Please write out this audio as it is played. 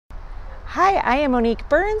Hi, I am Monique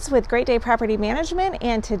Burns with Great Day Property Management,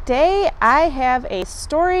 and today I have a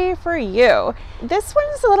story for you. This one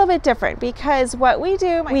is a little bit different because what we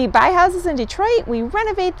do, we buy houses in Detroit, we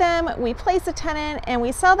renovate them, we place a tenant, and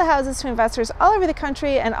we sell the houses to investors all over the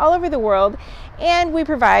country and all over the world, and we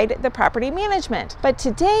provide the property management. But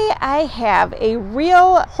today I have a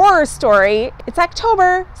real horror story. It's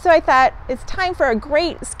October, so I thought it's time for a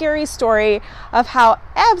great scary story of how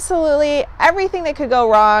absolutely everything that could go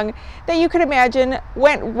wrong that you could imagine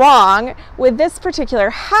went wrong with this particular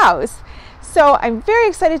house. So I'm very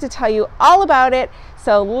excited to tell you all about it.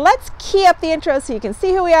 So let's key up the intro so you can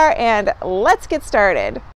see who we are, and let's get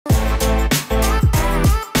started.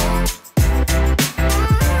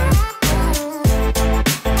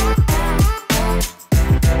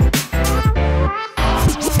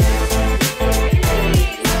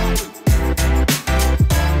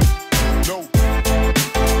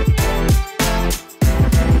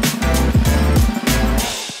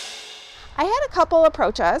 I had a couple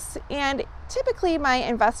approach us, and typically my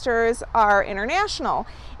investors are international.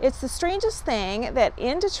 It's the strangest thing that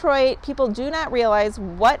in Detroit, people do not realize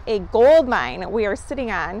what a gold mine we are sitting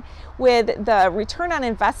on with the return on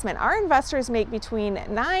investment. Our investors make between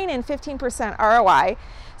 9 and 15% ROI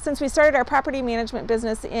since we started our property management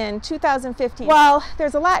business in 2015. Well,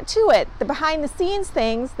 there's a lot to it, the behind the scenes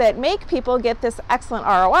things that make people get this excellent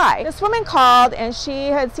ROI. This woman called and she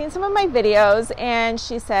had seen some of my videos, and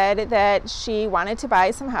she said that she wanted to buy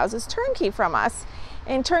some houses turnkey from us.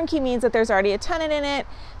 And turnkey means that there's already a tenant in it,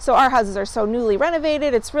 so our houses are so newly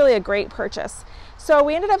renovated, it's really a great purchase. So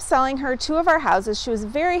we ended up selling her 2 of our houses. She was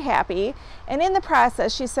very happy, and in the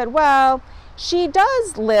process she said, well, she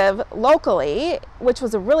does live locally, which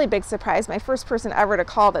was a really big surprise. My first person ever to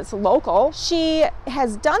call that's local. She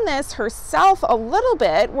has done this herself a little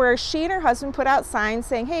bit, where she and her husband put out signs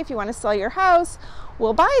saying, hey, if you want to sell your house,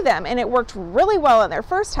 we'll buy them. And it worked really well in their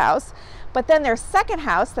first house. But then their second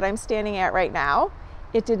house that I'm standing at right now,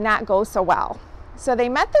 it did not go so well. So they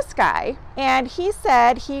met this guy, and he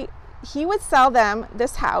said he would sell them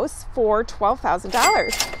this house for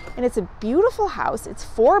 $12,000. And it's a beautiful house. It's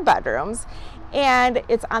 4 bedrooms, and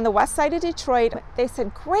it's on the west side of Detroit. They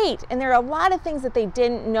said, great. And there are a lot of things that they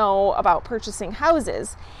didn't know about purchasing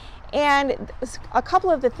houses. And a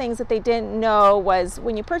couple of the things that they didn't know was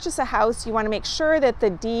when you purchase a house, you want to make sure that the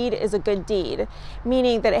deed is a good deed,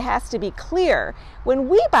 meaning that it has to be clear. When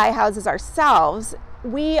we buy houses ourselves,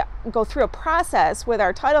 we go through a process with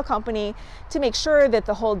our title company to make sure that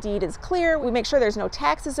the whole deed is clear. We make sure there's no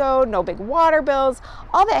taxes owed, no big water bills.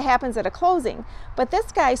 All that happens at a closing. But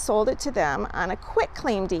this guy sold it to them on a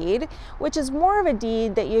quitclaim deed, which is more of a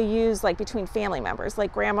deed that you use like between family members.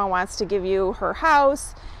 Like grandma wants to give you her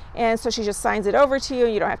house, and so she just signs it over to you.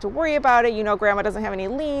 You don't have to worry about it. You know, grandma doesn't have any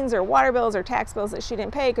liens or water bills or tax bills that she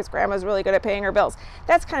didn't pay because grandma's really good at paying her bills.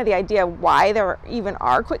 That's kind of the idea of why there even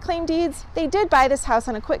are quitclaim deeds. They did buy this house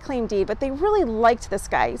on a quitclaim deed, but they really liked this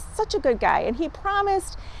guy. He's such a good guy, and he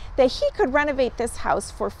promised that he could renovate this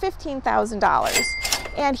house for $15,000.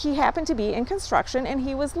 And he happened to be in construction, and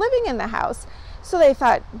he was living in the house. So they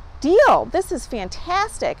thought, deal, this is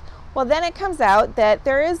fantastic. Well, then it comes out that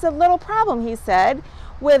there is a little problem, he said,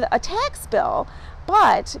 with a tax bill,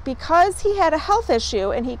 but because he had a health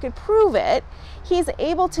issue and he could prove it, he's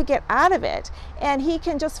able to get out of it. And he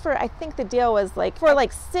can just for, I think the deal was like for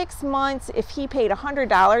like 6 months, if he paid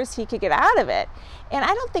 $100, he could get out of it. And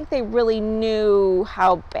I don't think they really knew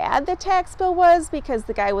how bad the tax bill was because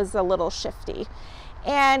the guy was a little shifty.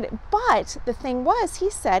 But the thing was, he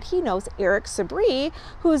said he knows Eric Sabri,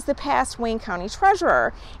 who's the past Wayne County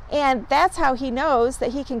treasurer. And that's how he knows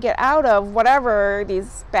that he can get out of whatever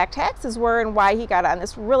these back taxes were and why he got on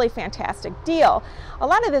this really fantastic deal. A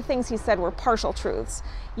lot of the things he said were partial truths.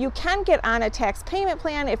 You can get on a tax payment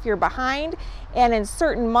plan if you're behind, and in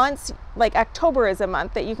certain months, like October is a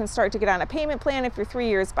month that you can start to get on a payment plan if you're 3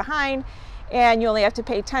 years behind, and you only have to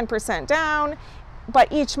pay 10% down.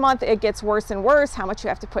 But each month it gets worse and worse how much you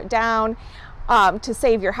have to put down to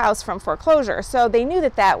save your house from foreclosure. So they knew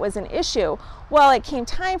that that was an issue. Well, it came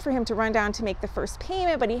time for him to run down to make the first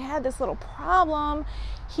payment, but he had this little problem.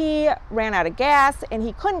 He ran out of gas and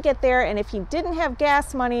he couldn't get there. And if he didn't have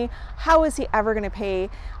gas money, how is he ever going to pay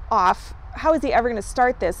off? How is he ever going to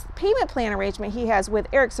start this payment plan arrangement he has with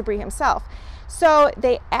Eric Sabri himself? So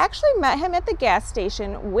they actually met him at the gas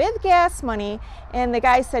station with gas money, and the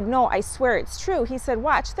guy said, no, I swear it's true. He said,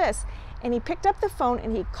 watch this. And he picked up the phone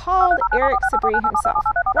and he called Eric Sabri himself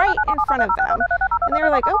right in front of them. And they were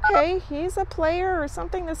like, okay, he's a player or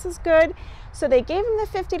something, this is good. So they gave him the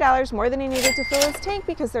 $50 more than he needed to fill his tank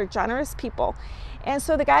because they're generous people. And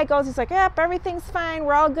so the guy goes, he's like, yep, everything's fine,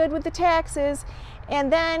 we're all good with the taxes.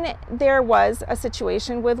 And then there was a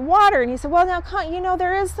situation with water, and he said, well, now, you know,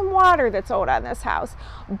 there is some water that's owed on this house,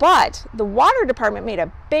 but the water department made a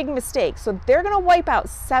big mistake, so they're going to wipe out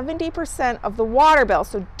 70% of the water bill,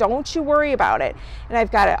 so don't you worry about it. And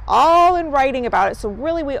I've got it all in writing about it, so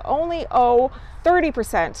really we only owe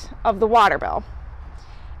 30% of the water bill.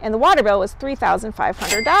 And the water bill was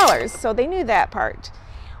 $3,500, so they knew that part.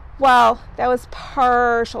 Well, that was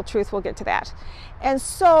partial truth. We'll get to that. And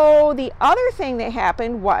so the other thing that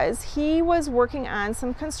happened was he was working on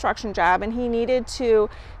some construction job, and he needed to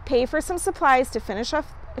pay for some supplies to finish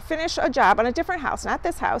a job on a different house, not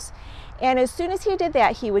this house. And as soon as he did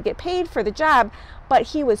that, he would get paid for the job, but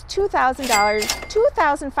he was $2,000,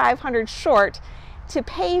 $2,500 short to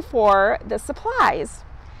pay for the supplies.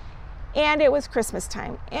 And it was Christmas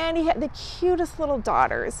time, and he had the cutest little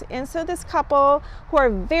daughters. And so this couple, who are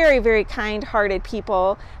very, very kind-hearted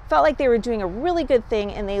people, felt like they were doing a really good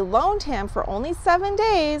thing, and they loaned him for only 7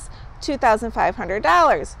 days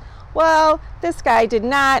 $2,500. Well, this guy did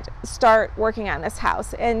not start working on this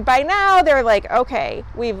house, and by now they're like, okay,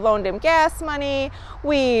 we've loaned him gas money,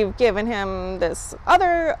 we've given him this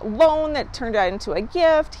other loan that turned out into a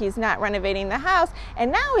gift, he's not renovating the house,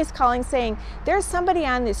 and now he's calling saying there's somebody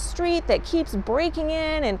on this street that keeps breaking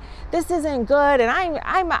in and this isn't good, and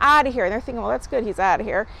I'm out of here. And they're thinking, well, that's good, he's out of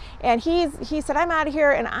here. And he said, I'm out of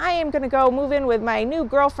here, and I am going to go move in with my new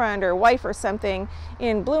girlfriend or wife or something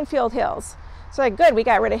in Bloomfield Hills. So like, good, we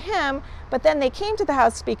got rid of him. But then they came to the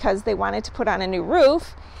house because they wanted to put on a new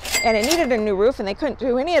roof, and it needed a new roof, and they couldn't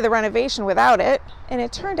do any of the renovation without it. And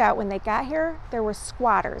it turned out when they got here, there were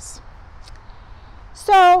squatters.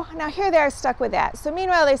 So now here they are stuck with that. So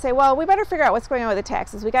meanwhile, they say, well, we better figure out what's going on with the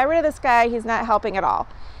taxes. We got rid of this guy, he's not helping at all.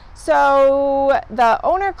 So the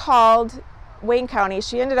owner called Wayne County.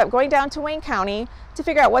 She ended up going down to Wayne County to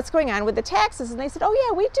figure out what's going on with the taxes. And they said, oh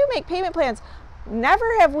yeah, we do make payment plans.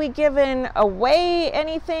 Never have we given away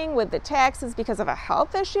anything with the taxes because of a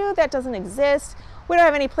health issue. That doesn't exist. We don't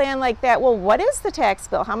have any plan like that. Well, what is the tax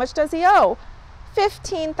bill? How much does he owe?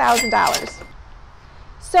 $15,000.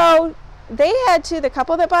 So they had to, the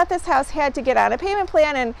couple that bought this house had to get on a payment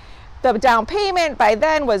plan, and the down payment by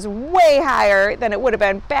then was way higher than it would have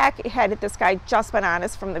been back had this guy just been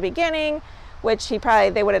honest from the beginning, which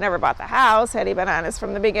they would have never bought the house had he been honest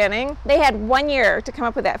from the beginning. They had 1 year to come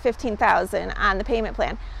up with that $15,000 on the payment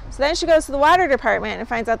plan. So then she goes to the water department and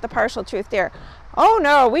finds out the partial truth there. Oh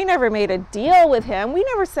no, we never made a deal with him. We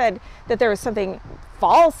never said that there was something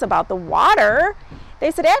false about the water.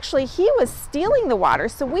 They said actually he was stealing the water,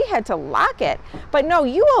 so we had to lock it. But no,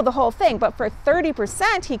 you owe the whole thing. But for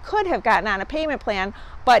 30%, he could have gotten on a payment plan,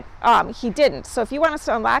 but he didn't. So if you want us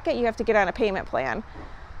to unlock it, you have to get on a payment plan.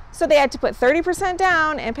 So they had to put 30%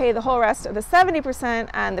 down and pay the whole rest of the 70%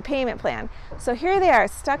 on the payment plan. So here they are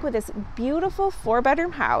stuck with this beautiful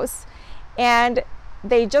 4-bedroom house, and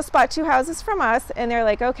they just bought 2 houses from us, and they're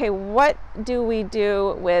like, okay, what do we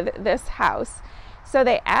do with this house? So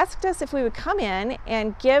they asked us if we would come in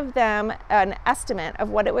and give them an estimate of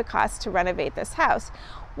what it would cost to renovate this house.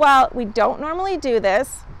 Well, we don't normally do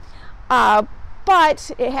this,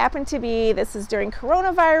 but it happened to be, this is during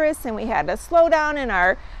coronavirus, and we had a slowdown in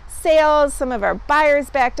our sales. Some of our buyers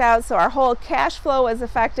backed out, so our whole cash flow was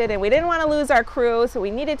affected, and we didn't want to lose our crew, so we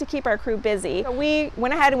needed to keep our crew busy. So we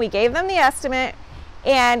went ahead and we gave them the estimate,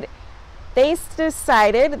 and they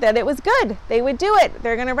decided that it was good. They would do it.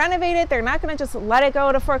 They're going to renovate it. They're not going to just let it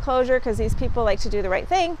go to foreclosure, because these people like to do the right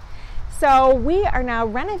thing. So we are now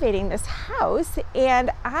renovating this house,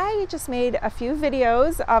 and I just made a few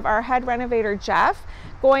videos of our head renovator, Jeff,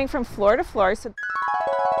 going from floor to floor. So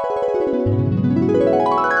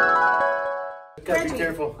gotta be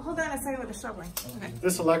careful. Hold on a second with the shoveling. Okay.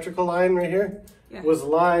 This electrical line right here was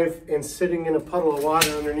live and sitting in a puddle of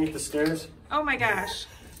water underneath the stairs. Oh my gosh.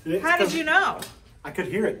 How did you know? I could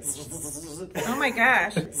hear it. Oh my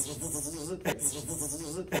gosh.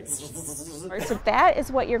 So that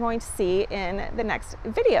is what you're going to see in the next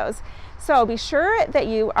videos. So be sure that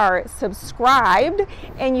you are subscribed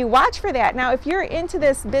and you watch for that. Now, if you're into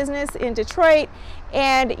this business in Detroit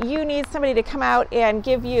and you need somebody to come out and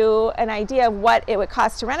give you an idea of what it would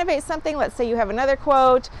cost to renovate something, let's say you have another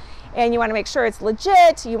quote and you want to make sure it's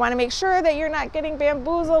legit, you want to make sure that you're not getting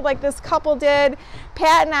bamboozled like this couple did.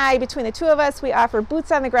 Pat and I, between the two of us, we offer boots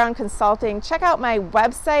on the ground consulting. Check out my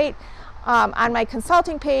website on my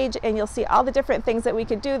consulting page, and you'll see all the different things that we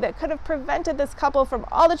could do that could have prevented this couple from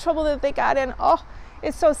all the trouble that they got in. Oh,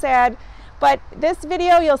 it's so sad. But this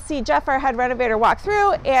video, you'll see Jeff, our head renovator, walk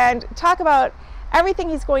through and talk about everything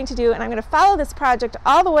he's going to do. And I'm going to follow this project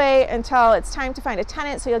all the way until it's time to find a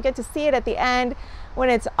tenant. So you'll get to see it at the end when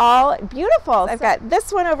it's all beautiful. I've got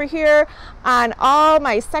this one over here on all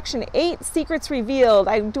my Section 8 secrets revealed.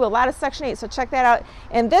 I do a lot of Section 8, so check that out.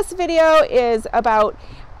 And this video is about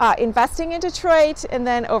investing in Detroit. And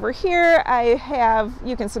then over here I have,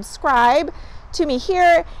 you can subscribe to me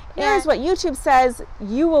here. Here's what YouTube says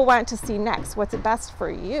you will want to see next. What's it best for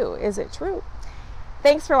you? Is it true?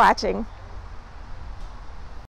 Thanks for watching.